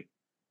moving.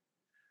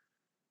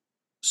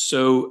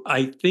 So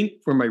I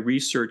think for my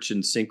research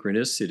in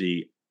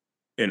synchronicity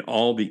and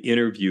all the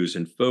interviews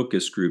and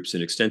focus groups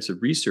and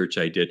extensive research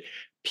I did,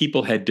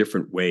 people had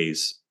different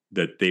ways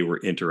that they were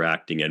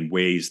interacting, and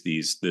ways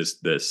this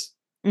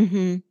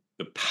Mhm.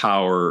 the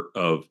power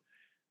of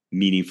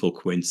meaningful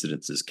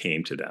coincidences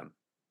came to them.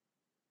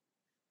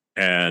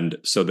 And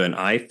so then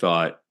I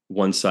thought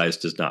one size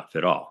does not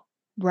fit all.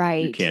 You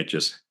Right. can't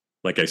just,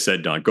 like I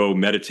said, Don, go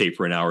meditate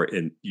for an hour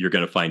and you're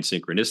going to find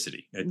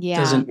synchronicity. It Yeah.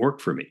 doesn't work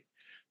for me.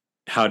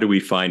 How do we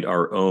find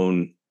our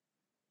own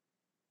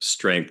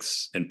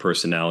strengths and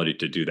personality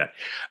to do that?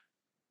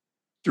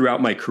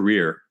 Throughout my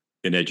career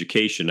in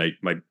education,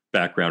 my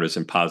background is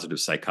in positive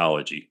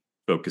psychology,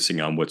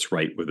 focusing on what's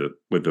right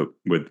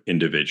with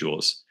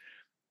individuals.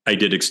 I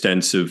did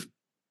extensive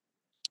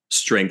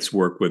strengths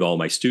work with all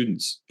my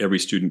students. Every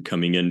student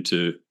coming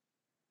into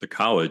the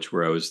college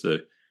where I was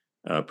the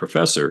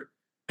professor,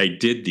 I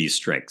did these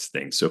strengths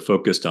things. So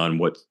focused on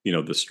what,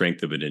 the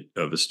strength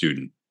of a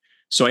student.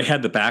 So I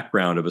had the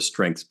background of a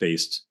strengths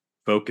based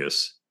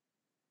focus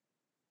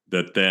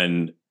that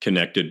then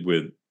connected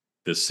with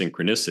this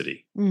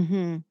synchronicity.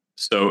 Mhm.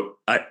 So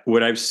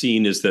what I've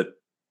seen is that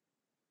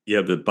you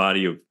have the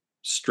body of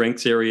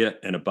strengths area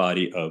and a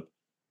body of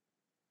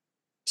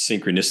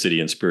synchronicity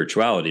and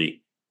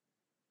spirituality.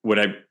 What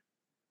I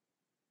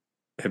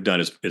have done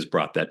is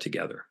brought that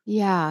together.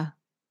 Yeah.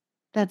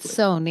 That's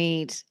so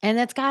neat. And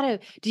that's gotta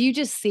do you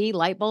just see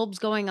light bulbs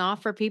going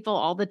off for people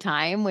all the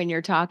time when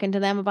you're talking to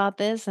them about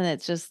this? And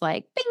it's just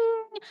like,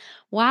 bing,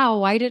 wow,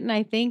 why didn't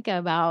I think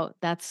about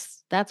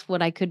that's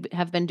what I could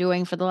have been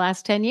doing for the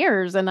last 10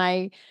 years? And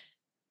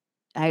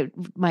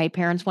my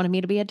parents wanted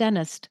me to be a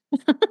dentist.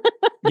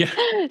 Yeah.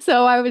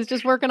 So I was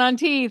just working on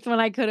teeth when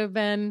I could have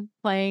been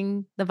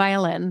playing the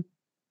violin.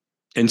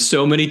 And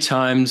so many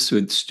times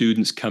with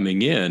students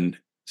coming in,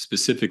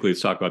 specifically,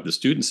 let's talk about the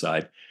student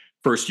side.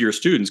 First year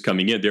students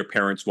coming in, their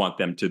parents want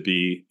them to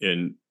be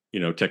in,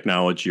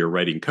 technology or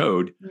writing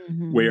code,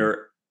 Mhm.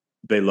 where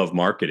they love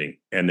marketing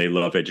and they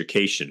love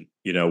education.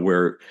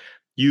 Where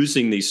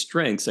using these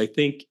strengths, I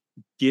think,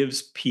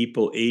 gives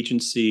people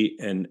agency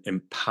and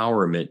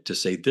empowerment to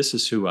say, "This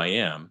is who I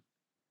am."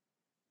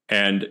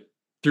 And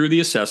through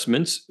the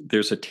assessments,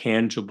 there's a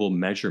tangible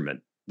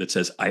measurement that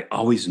says, I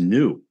always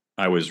knew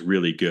I was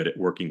really good at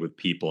working with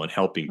people and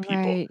helping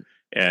people. Right.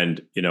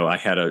 And, I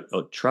had a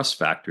trust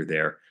factor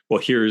there.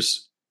 Well,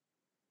 here's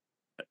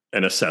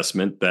an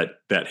assessment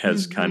that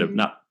has kind of Mhm.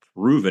 not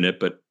proven it,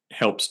 but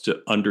helps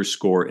to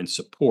underscore and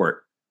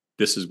support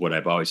this is what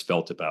I've always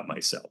felt about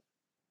myself.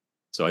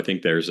 So I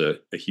think there's a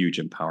huge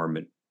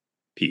empowerment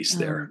piece Oh,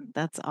 there.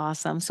 that's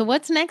awesome. So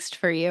what's next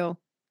for you?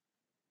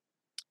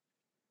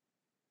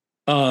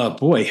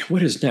 Boy,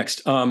 what is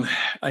next?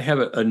 I have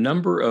a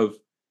number of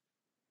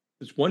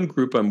There's one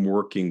group I'm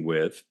working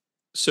with.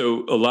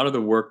 So a lot of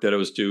the work that I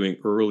was doing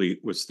early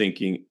was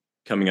thinking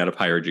coming out of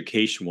higher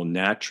education, well,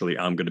 naturally,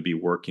 I'm going to be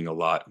working a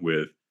lot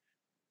with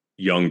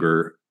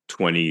younger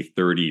 20,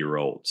 30-year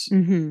olds.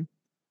 Mhm.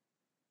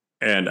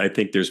 And I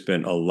think there's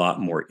been a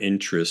lot more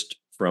interest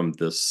from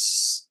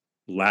this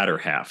latter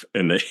half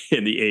in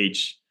the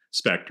age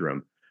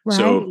spectrum.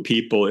 So Right.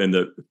 people in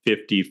the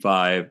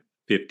 55,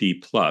 50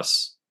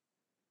 plus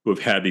who have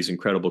had these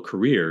incredible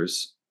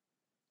careers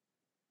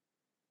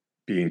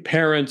being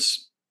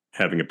parents,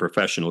 having a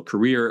professional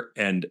career,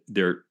 and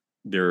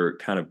they're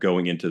kind of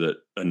going into the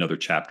another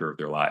chapter of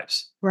their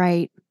lives.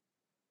 Right.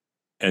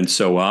 And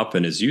so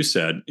often, as you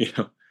said,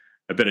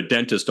 I've been a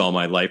dentist all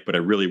my life, but I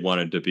really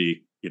wanted to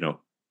be, a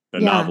Yeah.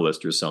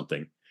 novelist or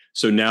something.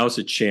 So now's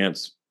a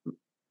chance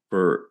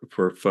for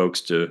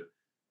folks to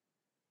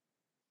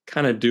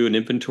kind of do an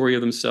inventory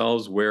of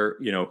themselves, where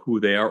who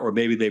they are, or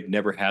maybe they've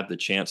never had the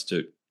chance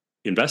to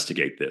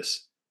investigate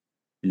this.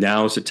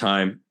 Now's the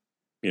time,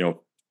 you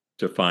know,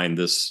 to find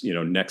this,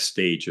 next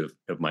stage of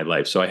my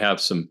life. So I have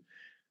some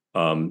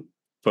um,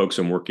 folks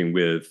I'm working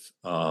with,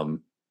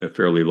 a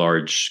fairly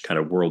large kind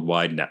of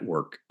worldwide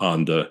network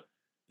on the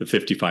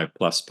 55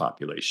 plus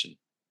population.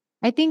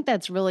 I think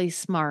that's really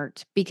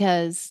smart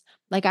because,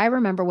 like, I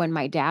remember when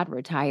my dad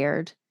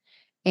retired,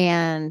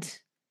 and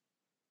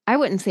I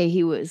wouldn't say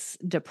he was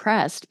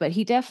depressed, but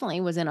he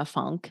definitely was in a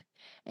funk.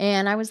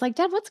 And I was like,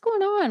 "Dad, what's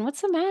going on?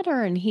 What's the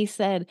matter?" And he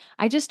said,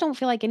 "I just don't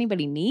feel like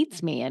anybody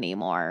needs me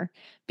anymore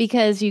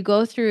because you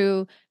go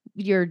through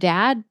your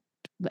dad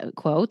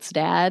quotes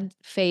dad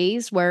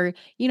phase where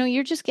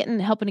you're just getting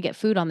helping to get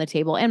food on the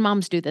table, and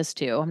moms do this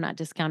too. I'm not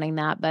discounting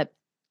that, but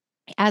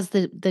as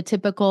the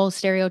typical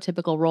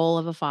stereotypical role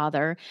of a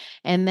father.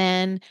 And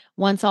then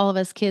once all of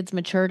us kids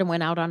matured and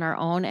went out on our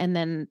own, and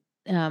then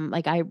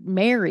like I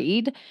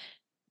married,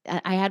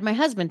 I had my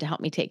husband to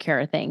help me take care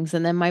of things,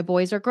 and then my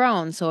boys are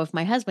grown, so if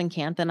my husband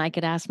can't, then I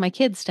could ask my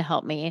kids to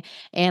help me,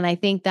 and I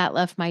think that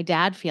left my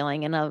dad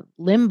feeling in a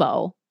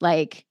limbo,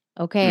 like,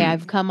 "Okay,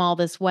 I've Mm. come all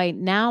this way,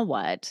 now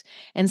what?"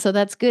 And so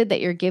that's good that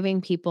you're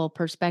giving people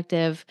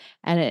perspective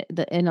at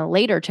in a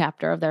later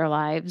chapter of their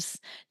lives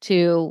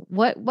to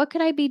what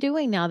could I be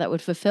doing now that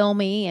would fulfill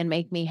me and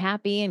make me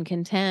happy and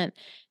content,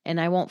 and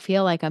I won't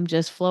feel like I'm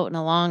just floating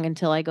along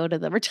until I go to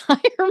the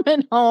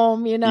retirement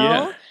home, you Yeah,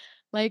 know?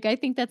 Like, I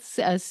think that's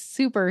a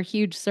super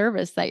huge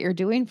service that you're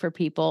doing for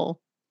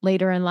people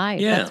later in life.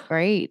 That's yeah.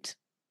 great.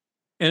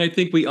 And I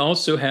think we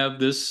also have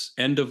this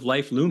end of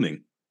life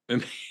looming.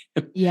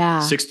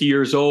 Yeah. 60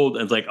 years old,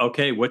 and it's like,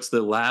 okay, what's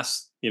the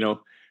last,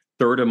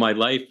 third of my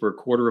life or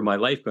quarter of my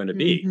life going to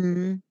be?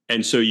 Mhm.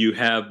 And so you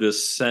have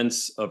this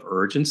sense of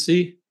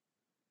urgency.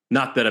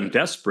 Not that I'm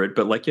desperate,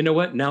 but like, you know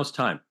what? Now's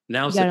time. You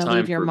Now's the gotta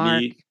leave time your for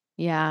mark. me.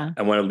 Yeah.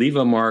 I want to leave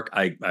a mark.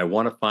 I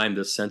want to find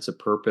this sense of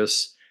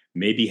purpose,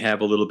 maybe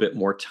have a little bit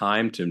more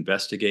time to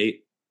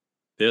investigate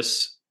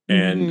this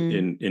and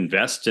Mhm.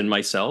 invest in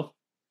myself.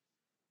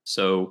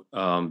 So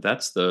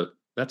that's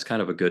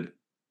kind of a good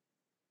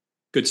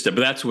step.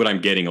 But that's what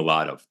I'm getting a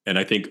lot of. And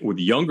I think with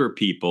younger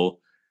people,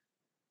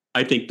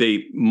 I think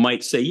they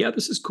might say, yeah,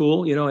 this is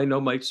cool. I know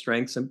my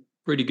strengths. I'm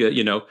pretty good,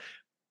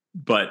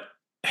 but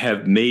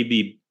have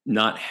maybe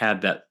not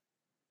had that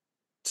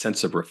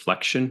sense of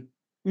reflection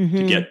to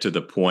Mhm. get to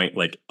the point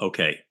like,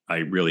 okay, I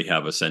really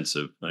have a sense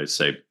of, I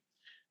say,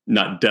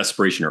 not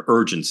desperation or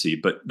urgency,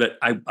 but that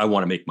I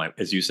want to make my,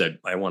 as you said,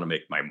 I want to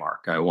make my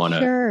mark. I want to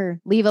Sure.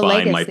 Leave a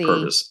find my legacy.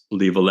 purpose,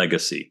 leave a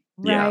legacy.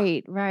 Yeah.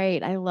 Right,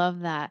 right. I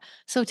love that.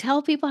 So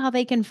tell people how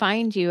they can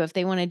find you if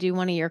they wanna do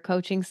one of your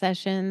coaching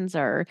sessions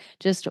or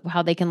just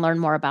how they can learn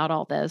more about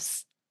all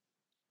this.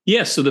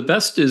 Yeah. So the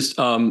best is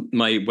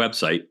my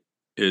website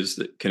is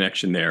the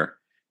connection there.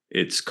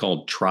 It's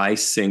called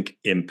TriSync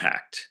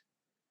Impact.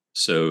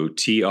 So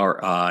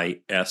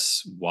TRISYNC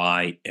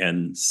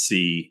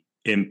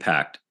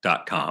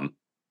impact.com.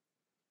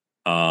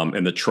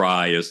 And the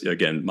try is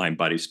again mind,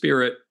 body,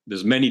 spirit.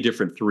 There's many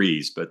different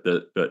threes, but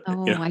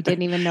Oh, I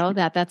didn't even know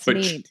that. That's but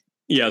neat.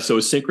 yeah, so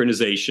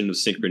synchronization of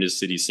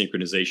synchronicity,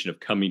 synchronization of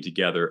coming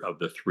together of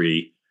the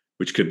three,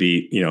 which could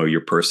be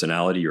your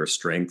personality, your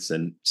strengths,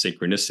 and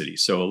synchronicity.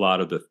 So a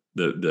lot of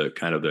the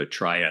kind of the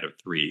triad of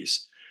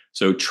threes.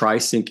 So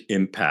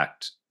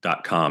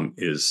trisyncimpact.com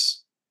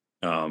is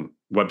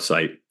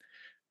website,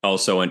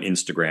 also on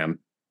Instagram.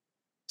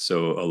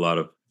 So a lot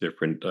of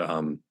different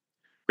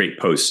great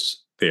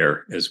posts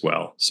there as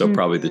well. So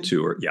probably the Mhm.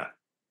 two are, yeah,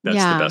 that's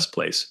the Yeah. best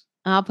place.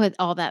 I'll put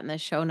all that in the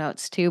show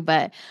notes too,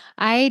 but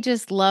I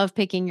just love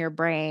picking your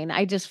brain.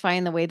 I just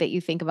find the way that you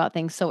think about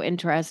things so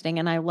interesting,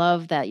 and I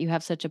love that you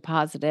have such a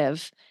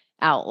positive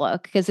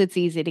outlook because it's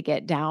easy to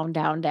get down,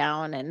 down,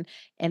 down, and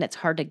it's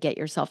hard to get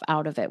yourself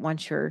out of it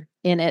once you're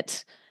in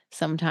it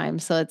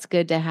sometimes. So it's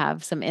good to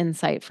have some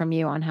insight from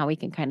you on how we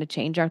can kind of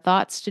change our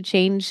thoughts to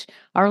change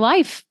our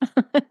life.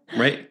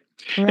 Right.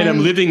 And I'm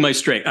Right. living my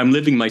strength. I'm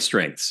living my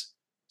strengths.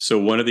 So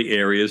one of the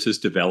areas is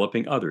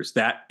developing others.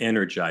 That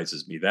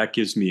energizes me. That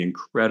gives me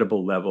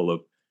incredible level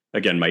of,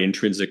 again, my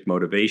intrinsic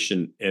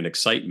motivation and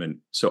excitement.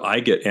 So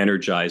I get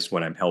energized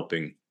when I'm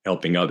helping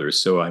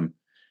others. So I'm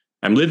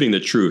living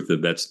the truth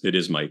that it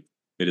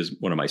is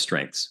one of my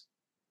strengths.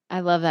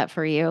 I love that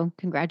for you.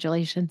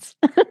 Congratulations.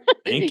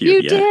 Thank you.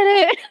 You Yeah.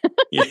 did it.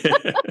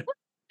 Yeah.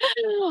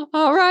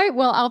 All right.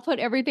 Well, I'll put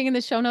everything in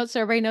the show notes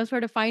so everybody knows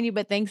where to find you.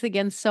 But thanks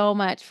again so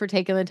much for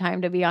taking the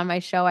time to be on my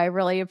show. I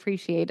really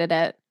appreciated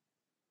it.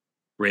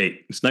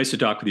 Great. It's nice to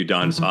talk with you,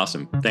 Don. It's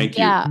awesome. Thank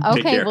you. Yeah.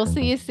 Take Okay. We'll care.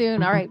 see you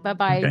soon. All right. Bye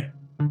bye. Okay.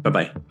 Bye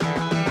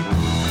bye.